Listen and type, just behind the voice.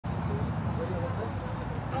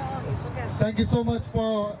Thank you so much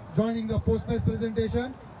for joining the post-match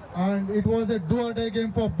presentation. And it was a do-or-die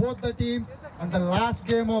game for both the teams, and the last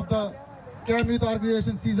game of the Cam Youth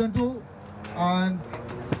Organization Season 2. And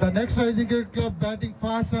the next Rising Cricket Club batting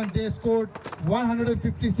fast, and they scored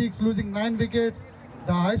 156, losing 9 wickets.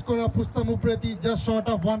 The high scorer Pusta Mupreti just short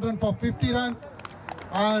of 1 run for 50 runs.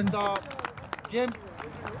 And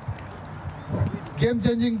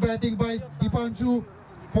game-changing batting by Dipanshu,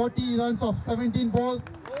 40 runs of 17 balls,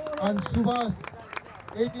 and Subhas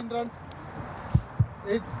 18 runs.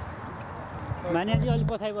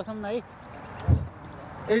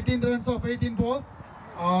 18 runs of 18 balls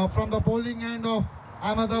from the bowling end of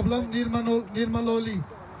Amadablam Nirmaloli,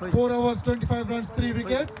 4 overs 25 runs 3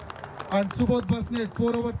 wickets, and Subodh Basnet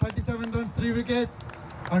 4 overs 37 runs 3 wickets,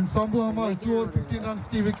 and Sambhu Hamal 2 overs 15 runs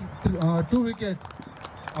 2 wickets.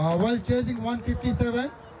 While chasing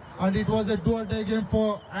 157, and it was a do-or-die game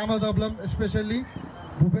for Amadablam especially.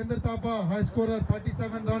 Bhupender Thapa, high scorer,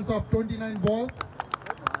 37 runs of 29 balls,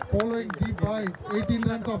 following Deep Bhai, 18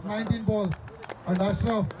 runs of 19 balls, and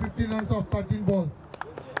Ashraf, 15 runs of 13 balls.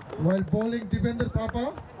 While bowling Dipender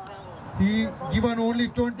Thapa, he given only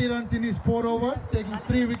 20 runs in his 4 overs, taking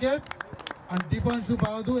 3 wickets, and Dipanshu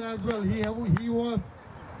Bahadur as well. He was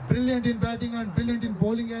brilliant in batting and brilliant in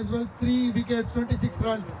bowling as well. 3 wickets, 26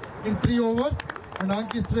 runs in 3 overs, and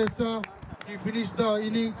Ankit Shrestha, he finished the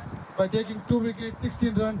innings by taking 2 wickets,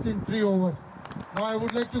 16 runs in 3 overs. Now I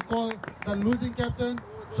would like to call the losing captain,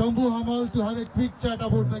 Shambhu Hamal, to have a quick chat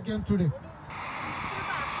about the game today.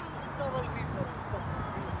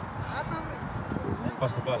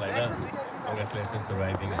 First of all, congratulations to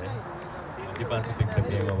Rising. Dipanshu took the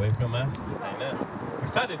game away from us. We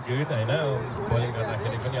started good, bowling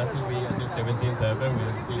until 17th over, we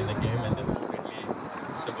were still in the game, and then completely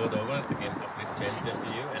struggled over. The game completely changed into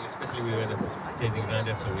you, and especially we were chasing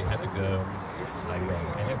grounded, so we had to go like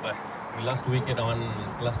that. But we lost wicket on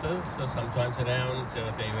clusters, so sometimes around, so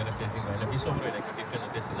they were chasing grounded. We saw like a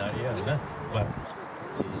different scenario, but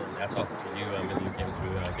that's off to you. I mean, you came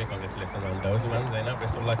through. Okay, congratulations on those ones.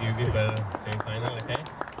 Best of luck, you for semi-final. Okay,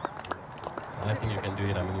 I think you can do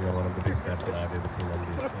it. I mean, you're one of the best batsmen I've ever seen on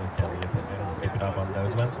this career. Just keep it up on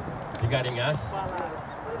those ones. Regarding us,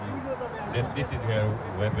 this is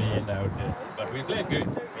where we end out. But we played good.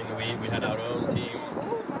 I mean, we had our own team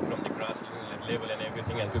from the grass level and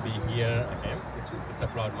everything, and to be here, okay, it's a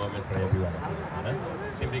proud moment for everyone of us.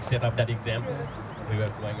 Simrik set up that example. We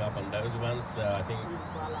were flying up on those ones. I think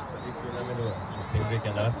this tournament, Simrik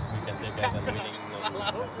and us, we can take as a winning.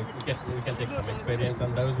 We can take some experience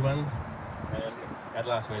on those ones. And at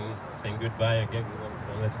last, when saying goodbye again,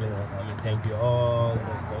 I mean, thank you all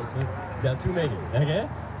the sponsors. There are too many, okay?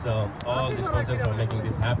 So all the sponsors for making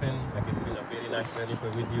this happen. Like, it's been a very nice journey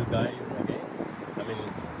with you guys, okay? I mean,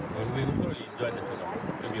 we thoroughly enjoyed the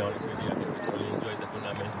tournament. To be honest with you, I think we thoroughly enjoyed the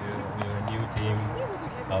tournament. We were a new team.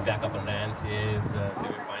 Back up on the NCA's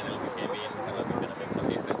semi-final, we came in. We thought we were going to make some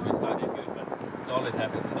difference. We started good, but it always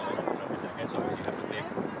happens in the long run, okay? So you have to play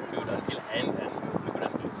good until end, and we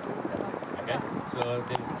couldn't lose. That's it, okay? So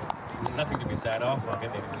there's nothing to be sad of, okay?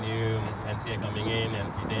 There is a new NCA coming in, and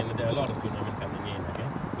then there are a lot of tournaments coming in, okay?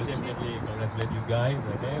 We'll definitely congratulate you guys,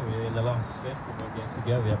 okay? We're in the last stretch, 4 games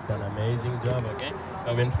together. We have done an amazing job, okay?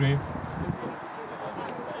 Commentary.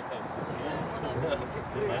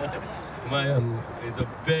 Mayan is a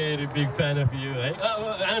very big fan of you, right?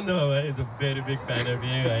 Oh, I know, he's a very big fan of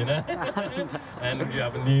you, right? And you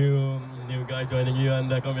have a new guy joining you on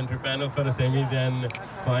the commentary panel for the semis and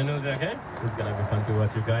finals, okay? It's gonna be fun to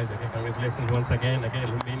watch you guys, okay? Congratulations once again, okay?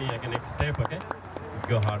 Lumbini, okay, next step, okay?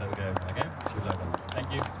 Go hard and go, okay? Good luck.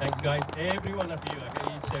 Thank you. Thanks, guys. Every one of you,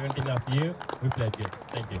 okay? Each 17 of you, we played good.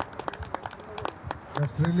 Thank you.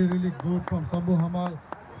 That's really, really good from Shambhu Hamal.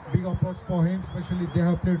 Big applause for him, especially they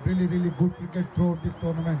have played really, really good cricket throughout this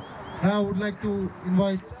tournament. Now I would like to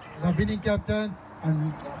invite the winning captain,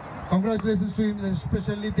 and congratulations to him,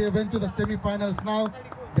 especially they went to the semi-finals now.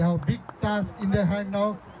 They have big task in their hand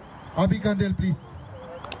now. Abhi Kandel, please.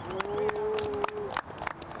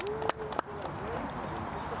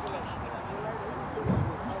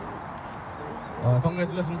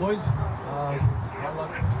 Congratulations, boys. Good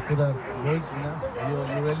luck to the boys.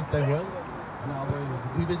 You really play well. And अब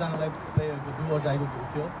दुई बेजनालाई play दुईवटा आएको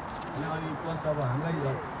थियो अनि plus अब हामीलाई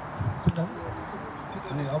सुन्दा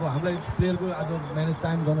अनि अब हामीलाई प्लेयरको आज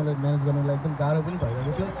टाइम म्यानेज गर्नलाई एकदम गाह्रो पनि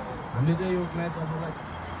भइरहेको थियो हामीले चाहिँ यो म्याच अब लाइक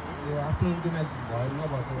यो आफ्टरनुनको म्याच भयो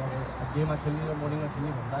नभएको अब डेमा खेल्ने र मर्निङमा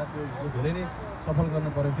खेल्ने भन्दा त्यो धेरै नै सफल गर्नु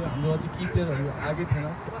परेको थियो हाम्रो अझै की प्लेयरहरू आएकै छैन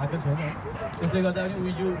त्यसले गर्दा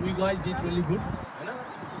पनि we guys did really good Hahn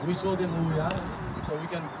we so them who we are so we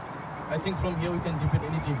can I think from here we can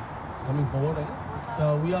defeat any Tim coming forward,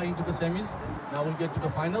 So we are into the semis. Now we'll get to the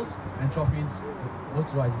finals, and trophies goes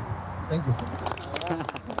to Rising. Thank you.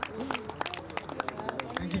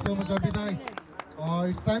 Thank you so much, Abhinay.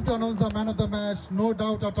 It's time to announce the man of the match. No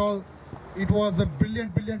doubt at all. It was a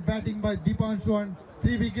brilliant batting by Deepanshu and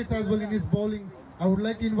 3 wickets as well in his bowling. I would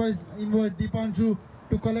like to invite Deepanshu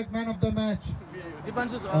to collect man of the match.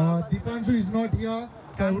 Deepanshu is not here,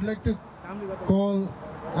 so I would like to call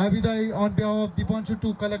Abhinay on behalf of Deepanshu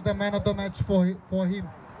to collect the man of the match for him.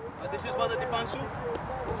 This is for the Deepanshu.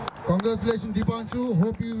 Congratulations, Deepanshu.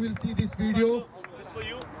 Hope you will see this video. This for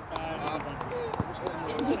you.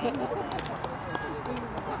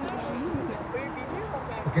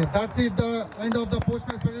 Okay, that's it, the end of the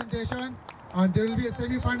post-match presentation. And there will be a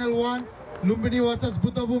semi-final 1, Lumbini versus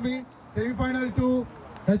Buddhabhumi. Semi-final 2,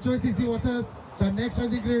 HYCC versus the next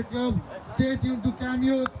Rising Cricket Club. Stay tuned to Cam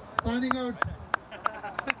Youth. Signing out.